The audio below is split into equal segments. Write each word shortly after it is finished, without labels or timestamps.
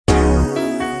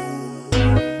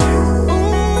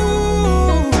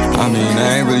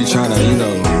really trying to, you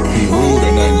know, be rude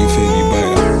or nothing, you feel me?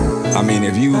 But I mean,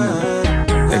 if you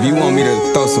want me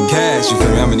to throw some cash, you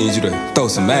feel me, I'ma need you to throw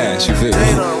some ass, you feel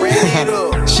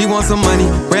me? She wants some money,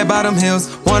 red bottom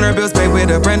heels, want her bills paid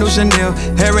with a brand new Chanel.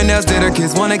 Hair and nails did her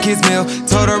kids want a kid's meal.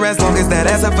 Told her as long as that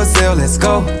ass up for sale, let's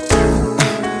go.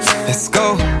 Let's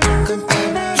go.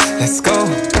 Let's go.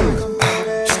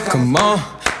 Come on,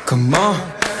 come on.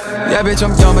 Yeah, bitch,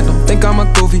 I'm young, but don't think I'm a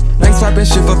goofy. Ain't swiping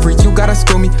shit for free, you gotta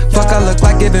screw me. Fuck, I look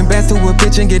like giving bands to a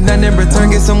bitch and get nothing in return.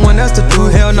 Get someone else to do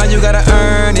it. Hell no, you gotta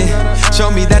earn it.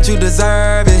 Show me that you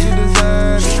deserve it.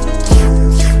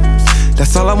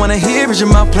 That's all I wanna hear is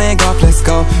your mouth playing golf, let's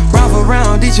go. Round for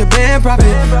round, eat your band profit.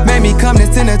 Made me come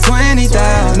this 10 to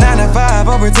 20,000. 9 to 5,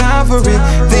 overtime for it.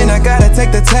 Then I gotta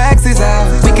take the taxes out.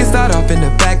 We can start off in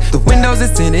the back. The windows is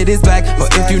tinted, it's black.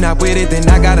 But if you not with it, then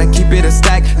I gotta keep it a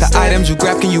stack. The items you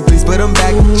grab, can you please put them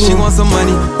back? She wants some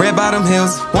money, red bottom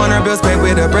heels. Want her bills paid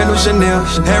with a brand new Chanel.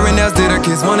 Hair and nails did her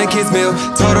kids want a kid's meal.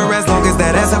 Told her as long as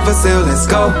that ass up for sale, let's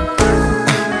go.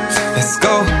 Let's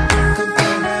go.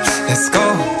 Let's go.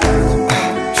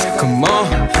 Come on,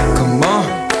 come on,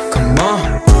 come on.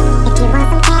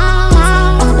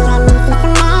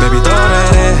 Baby, throw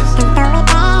that ass.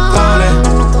 Throw that,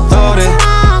 throw that,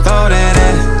 throw that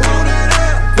ass.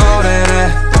 Throw that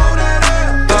ass.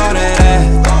 Throw that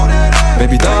ass.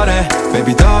 Baby, throw that,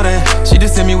 baby, throw that. She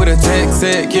just sent me with a text,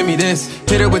 said, give me this.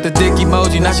 Hit her with the dick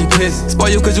emoji, now she pissed. Spoil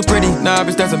you cause you pretty, nah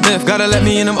bitch that's a myth. Gotta let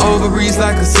me in them ovaries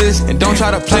like a sis. And don't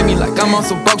try to play me like I'm on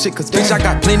some broke shit, cause bitch I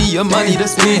got plenty of money to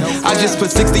spend. I just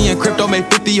put 60 in crypto, made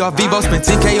 50 off Vivo. Spent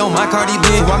 10K on my Cardi B.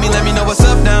 So why me let me know what's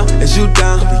up now? Is you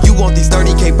down? You want these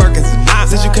 30K Birkins?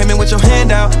 Since you came in with your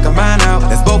hand out, come mine out.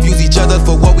 Let's both use each other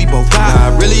for what we both got.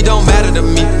 Nah, it really don't matter to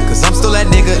me, cause I'm still that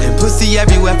nigga and pussy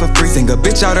everywhere for free. Sing a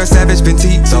bitch out her savage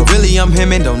petite. So really I'm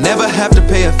him and don't never have to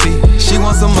pay a fee. She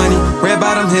wants some money, red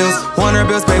bottom heels. Want her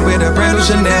bills paid with a brand new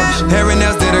Chanel. Hair and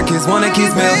nails did her kids want a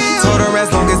kid's meal. Told her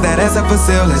as long as that ass up for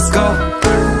sale, let's go.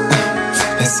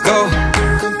 Let's go.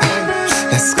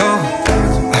 Let's go.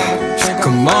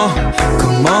 Come on,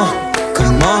 come on,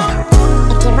 come on.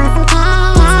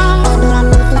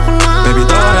 Baby,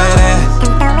 throw that ass.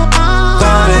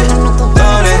 Throw that,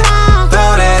 throw that,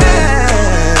 throw that ass.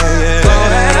 Throw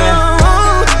that ass.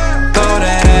 Throw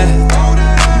that ass.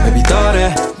 Baby, throw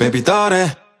that, baby, throw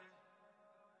that.